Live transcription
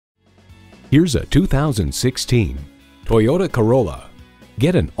Here's a 2016 Toyota Corolla.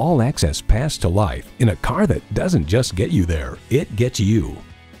 Get an all-access pass to life in a car that doesn't just get you there, it gets you.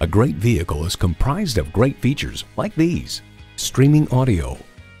 A great vehicle is comprised of great features like these: streaming audio,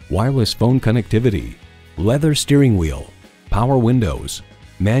 wireless phone connectivity, leather steering wheel, power windows,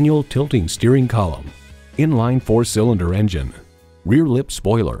 manual tilting steering column, inline 4-cylinder engine, rear lip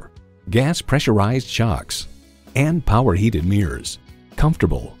spoiler, gas pressurized shocks, and power heated mirrors.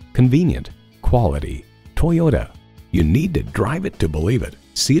 Comfortable, convenient, quality. Toyota. You need to drive it to believe it.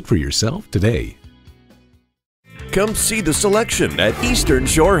 See it for yourself today. Come see the selection at Eastern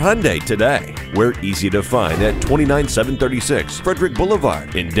Shore Hyundai today. We're easy to find at 29736 Frederick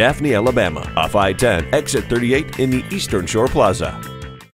Boulevard in Daphne, Alabama, off I-10, exit 38 in the Eastern Shore Plaza.